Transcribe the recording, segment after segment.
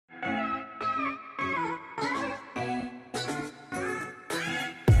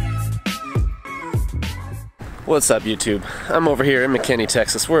What's up, YouTube? I'm over here in McKinney,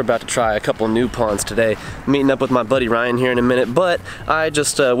 Texas. We're about to try a couple new ponds today. Meeting up with my buddy Ryan here in a minute, but I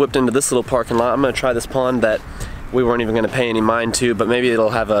just whipped into this little parking lot. I'm gonna try this pond that we weren't even gonna pay any mind to, but maybe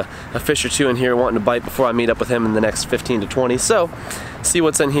it'll have a fish or two in here wanting to bite before I meet up with him in the next 15 to 20. So, see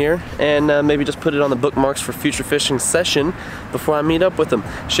what's in here and maybe just put it on the bookmarks for future fishing session before I meet up with him.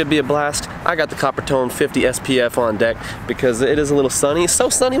 Should be a blast. I got the Copper Tone 50 SPF on deck because it is a little sunny. It's so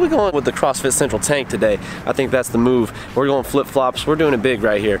sunny, we're going with the CrossFit Central tank today. I think that's the move. We're going flip-flops. We're doing it big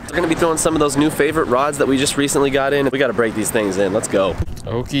right here. We're gonna be throwing some of those new favorite rods that we just recently got in. We gotta break these things in. Let's go.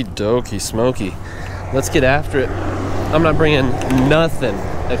 Okie dokie, Smokey. Let's get after it. I'm not bringing nothing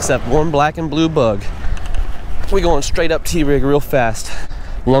except one black and blue bug. We going straight up T-rig real fast.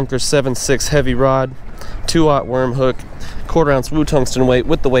 Lunker 7.6 heavy rod, 2/0 worm hook, 1/4 ounce Wu tungsten weight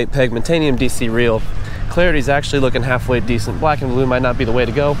with the weight peg, METANIUM DC reel. Clarity's actually looking halfway decent. Black and blue might not be the way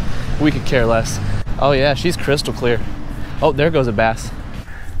to go. We could care less. Oh yeah, she's crystal clear. Oh, there goes a bass.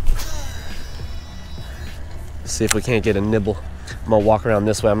 Let's see if we can't get a nibble. I'm gonna walk around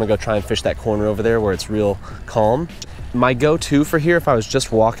this way. I'm gonna go try and fish that corner over there where it's real calm. My go-to for here, if I was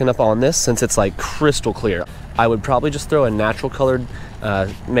just walking up on this, since it's like crystal clear, I would probably just throw a natural colored,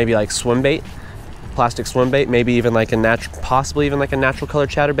 maybe like swim bait, plastic swim bait, maybe even like a natural, possibly even like a natural colored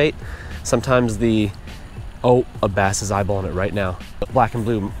chatterbait. Sometimes oh, a bass is eyeballing it right now. But black and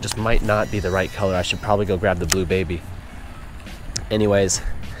blue just might not be the right color. I should probably go grab the blue baby. Anyways,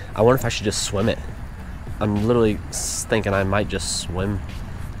 I wonder if I should just swim it. I'm literally thinking I might just swim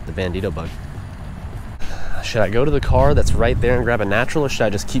the bandito bug. Should I go to the car that's right there and grab a natural, or should I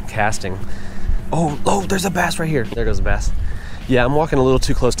just keep casting? Oh, there's a bass right here. There goes a bass. Yeah, I'm walking a little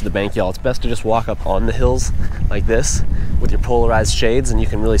too close to the bank, y'all. It's best to just walk up on the hills like this with your polarized shades and you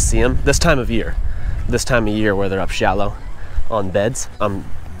can really see them. This time of year where they're up shallow on beds, I'm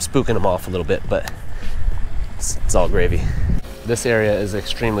spooking them off a little bit, but it's all gravy. This area is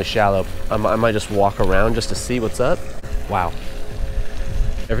extremely shallow. I might just walk around just to see what's up. Wow.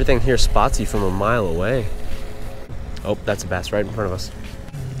 Everything here spots you from a mile away. Oh, that's a bass right in front of us.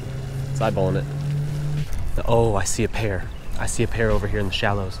 It's eyeballing it. Oh, I see a pair. I see a pair over here in the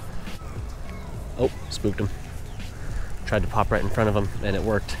shallows. Oh, spooked him. Tried to pop right in front of him and it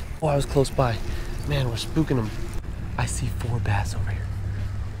worked. Oh, I was close by. Man, we're spooking them. I see 4 bass over here.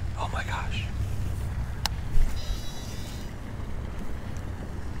 Oh my gosh.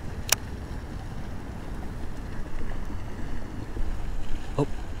 Oh.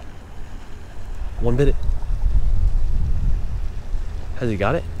 One bit it. Has he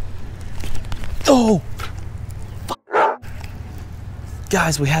got it? Oh! Fuck.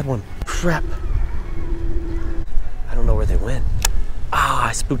 Guys, we had one. Crap. I don't know where they went. Ah,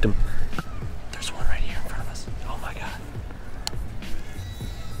 I spooked him. There's one right here in front of us. Oh my god.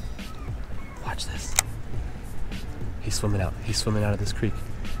 Watch this. He's swimming out. He's swimming out of this creek.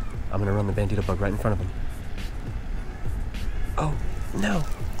 I'm gonna run the bandito bug right in front of him. Oh, no.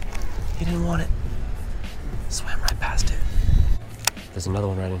 He didn't want it. Swam right past it. There's another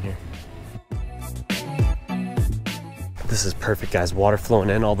one right in here. This is perfect, guys. Water flowing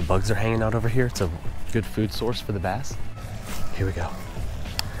in, all the bugs are hanging out over here. It's a good food source for the bass. Here we go.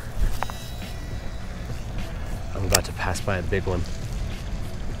 I'm about to pass by a big one.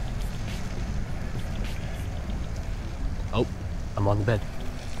 Oh, I'm on the bed.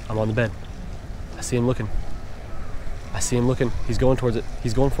 I'm on the bed. I see him looking. I see him looking. He's going towards it.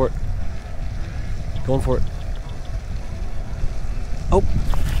 He's going for it. Going for it. Oh,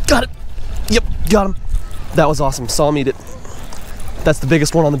 got it. Yep, got him. That was awesome. Saw him eat it. That's the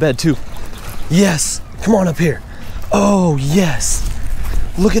biggest one on the bed too. Yes, come on up here. Oh, yes.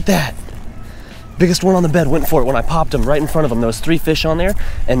 Look at that. Biggest one on the bed, went for it when I popped him right in front of him. There was 3 fish on there,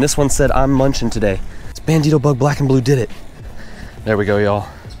 and this one said, I'm munching today. This bandito bug black and blue did it. There we go, y'all.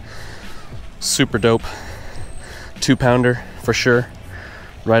 Super dope. 2-pounder for sure.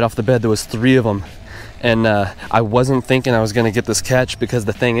 Right off the bed, there was 3 of them. And I wasn't thinking I was gonna get this catch because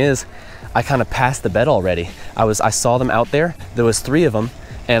the thing is, I kind of passed the bed already. I saw them out there. There was 3 of them,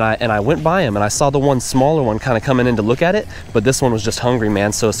 and I went by them and I saw the one smaller one kind of coming in to look at it, but this one was just hungry,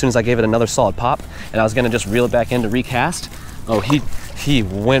 man. So as soon as I gave it another solid pop, and I was gonna just reel it back in to recast, oh, he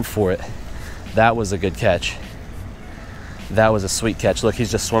went for it. That was a good catch. That was a sweet catch. Look, he's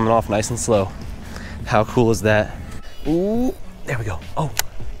just swimming off nice and slow. How cool is that? Ooh, there we go. Oh.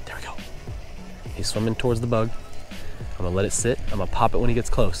 He's swimming towards the bug. I'm gonna let it sit. I'm gonna pop it when he gets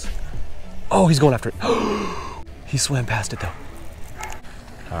close. Oh, he's going after it. He swam past it though.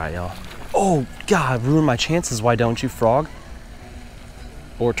 All right, y'all. Oh, God, ruined my chances. Why don't you, frog?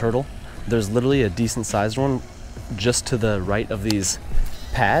 Or turtle. There's literally a decent sized one just to the right of these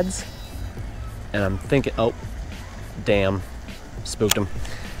pads. And I'm thinking, oh, Damn, spooked him.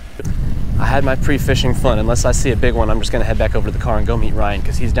 I had my pre-fishing fun. Unless I see a big one, I'm just gonna head back over to the car and go meet Ryan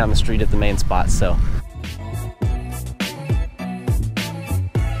because he's down the street at the main spot, so.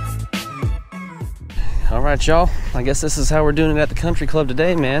 All right, y'all. I guess this is how we're doing it at the country club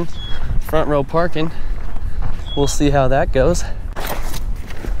today, man. Front row parking. We'll see how that goes.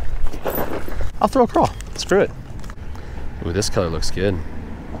 I'll throw a crawl. Screw it. Ooh, this color looks good. All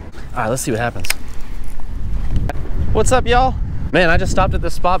right, let's see what happens. What's up, y'all? Man, I just stopped at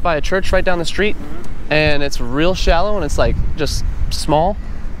this spot by a church right down the street, and it's real shallow, and it's like just small,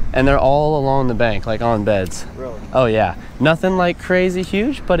 and they're all along the bank, like on beds. Really? Oh yeah. Nothing like crazy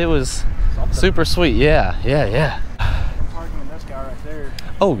huge, but it was super sweet. Yeah. I'm targeting this guy right there.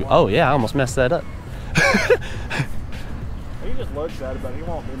 Oh yeah, I almost messed that up. He just looks at it, but he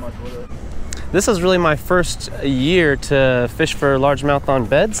won't do much with it. This is really my first year to fish for largemouth on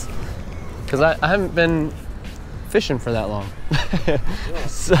beds, because I haven't been fishing for that long.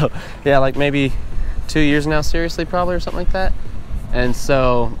 So yeah, like maybe 2 years now, seriously, probably, or something like that. And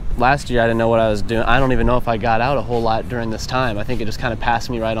so last year I didn't know what I was doing. I don't even know if I got out a whole lot during this time. I think it just kind of passed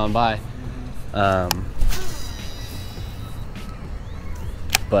me right on by.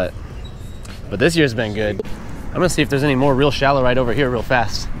 But this year's been good. I'm gonna see if there's any more real shallow right over here real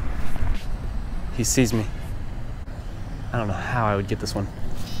fast. He sees me. I don't know how I would get this one.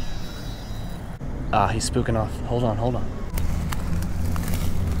 Ah, he's spooking off. Hold on.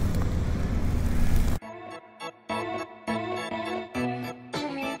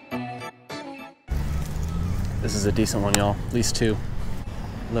 This is a decent one, y'all. At least 2.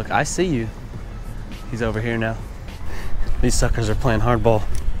 Look, I see you. He's over here now. These suckers are playing hardball.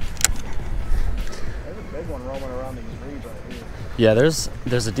 There's a big one roaming around these reeds right here. Yeah,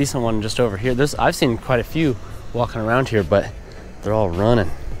 there's a decent one just over here. I've seen quite a few walking around here, but they're all running.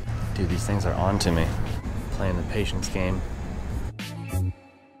 Dude, these things are on to me. Playing the patience game.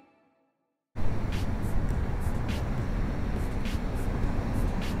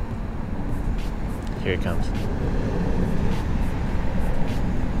 Here it comes.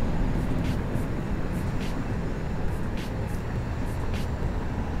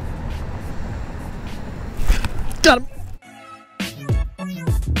 Got him.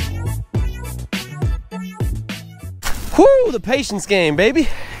 Whoo, the patience game, baby.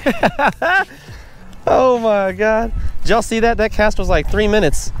 Oh my God. Did y'all see that? That cast was like 3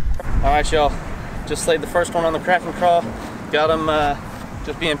 minutes. All right, y'all. Just slayed the first one on the crack and crawl. Got him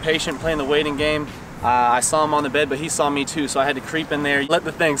just being patient, playing the waiting game. I saw him on the bed, but he saw me too, so I had to creep in there, let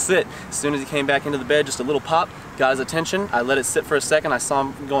the thing sit. As soon as he came back into the bed, just a little pop, got his attention. I let it sit for a second. I saw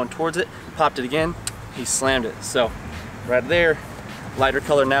him going towards it, popped it again. He slammed it. So right there, lighter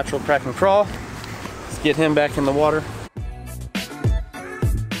color natural crack and crawl. Let's get him back in the water.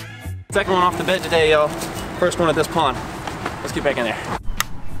 Second one off the bed today, y'all. First one at this pond. Let's get back in there.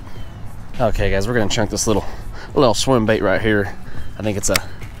 Okay, guys, we're gonna chunk this little swim bait right here. I think it's a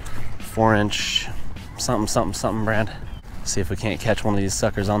 4-inch something brand. See if we can't catch one of these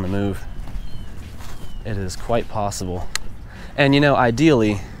suckers on the move. It is quite possible. And you know,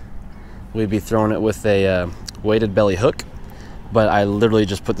 ideally, we'd be throwing it with a weighted belly hook, but I literally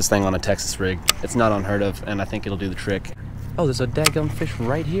just put this thing on a Texas rig. It's not unheard of, and I think it'll do the trick. Oh, there's a daggum fish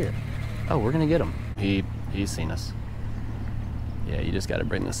right here. Oh, we're gonna get him. He's seen us. Yeah, you just gotta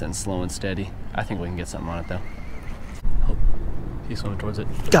bring this in slow and steady. I think we can get something on it though. Oh, he's swimming towards it.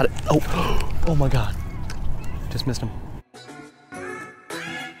 Got it. Oh my God. Just missed him.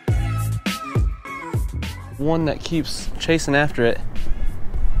 One that keeps chasing after it.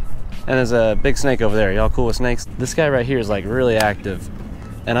 And there's a big snake over there. Y'all cool with snakes? This guy right here is like really active.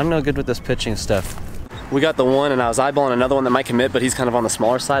 And I'm no good with this pitching stuff. We got the one, and I was eyeballing another one that might commit, but he's kind of on the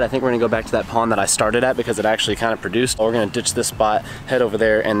smaller side. I think we're gonna go back to that pond that I started at because it actually kind of produced. We're gonna ditch this spot, head over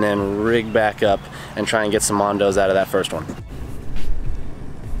there, and then rig back up and try and get some mondos out of that first one.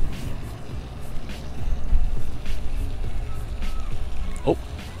 Oh,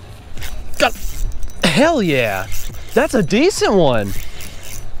 got it. Hell yeah, that's a decent one.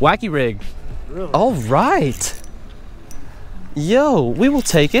 Wacky rig. Really? All right. Yo, we will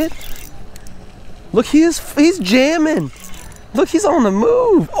take it. Look, he's jamming. Look, he's on the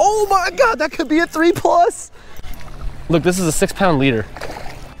move. Oh my God, that could be a 3+. Look, this is a 6-pound leader.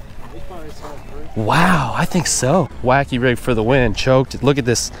 Wow, I think so. Wacky rig for the win, choked. Look at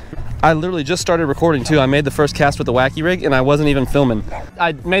this. I literally just started recording too. I made the first cast with the wacky rig and I wasn't even filming.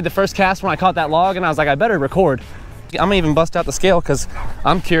 I made the first cast when I caught that log and I was like, I better record. I'm gonna even bust out the scale because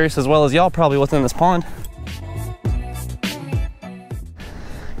I'm curious as well as y'all probably what's in this pond.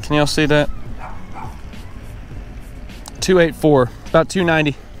 Can y'all see that? 284, about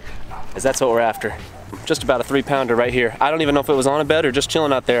 290. Because that's what we're after. just about a 3-pounder right here. I don't even know if it was on a bed or just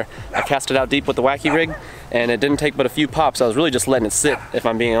chilling out there. I cast it out deep with the wacky rig, and it didn't take but a few pops. I was really just letting it sit, if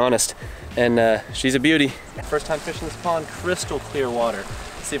I'm being honest. And she's a beauty. First time fishing this pond, crystal clear water.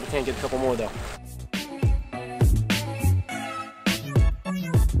 Let's see if we can't get a couple more though.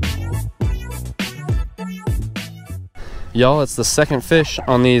 Y'all, it's the second fish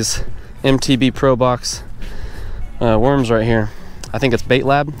on these MTB Pro Box worms right here. I think it's Bait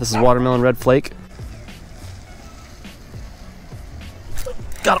Lab. This is watermelon red flake.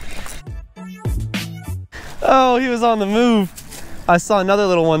 Got him. Oh, he was on the move. I saw another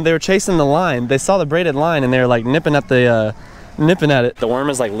little one. They were chasing the line. They saw the braided line and they were like nipping at it. The worm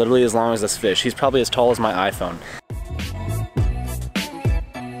is like literally as long as this fish. He's probably as tall as my iPhone.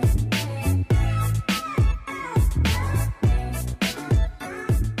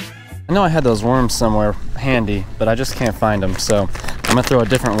 I know I had those worms somewhere handy, but I just can't find them, so I'm gonna throw a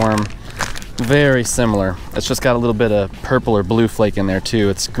different worm, very similar. It's just got a little bit of purple or blue flake in there too.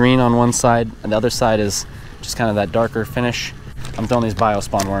 It's green on one side, and the other side is just kind of that darker finish. I'm throwing these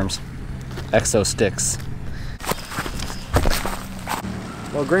Biospawn worms, Exo Sticks.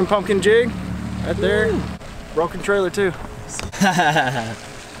 Well, green pumpkin jig, right there. Ooh. Broken trailer too.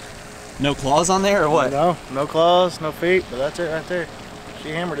 No claws on there or what? No, no claws, no feet, but that's it right there. She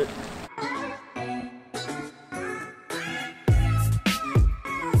hammered it.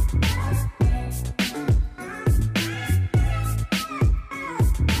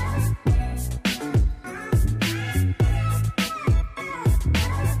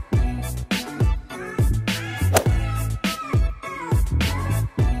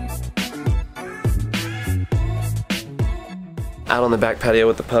 Out on the back patio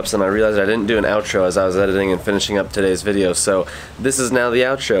with the pups, and I realized I didn't do an outro as I was editing and finishing up today's video, so this is now the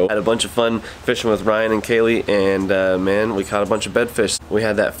outro. I had a bunch of fun fishing with Ryan and Kaylee, and man, we caught a bunch of bedfish. We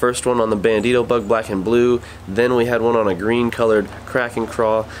had that first one on the Bandito Bug Black and Blue, then we had one on a green colored Kraken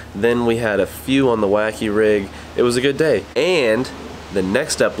Craw, then we had a few on the wacky rig. It was a good day. And the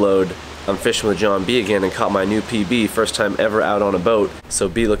next upload, I'm fishing with John B again and caught my new PB, first time ever out on a boat, so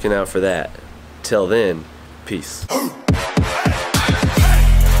be looking out for that. Till then, peace.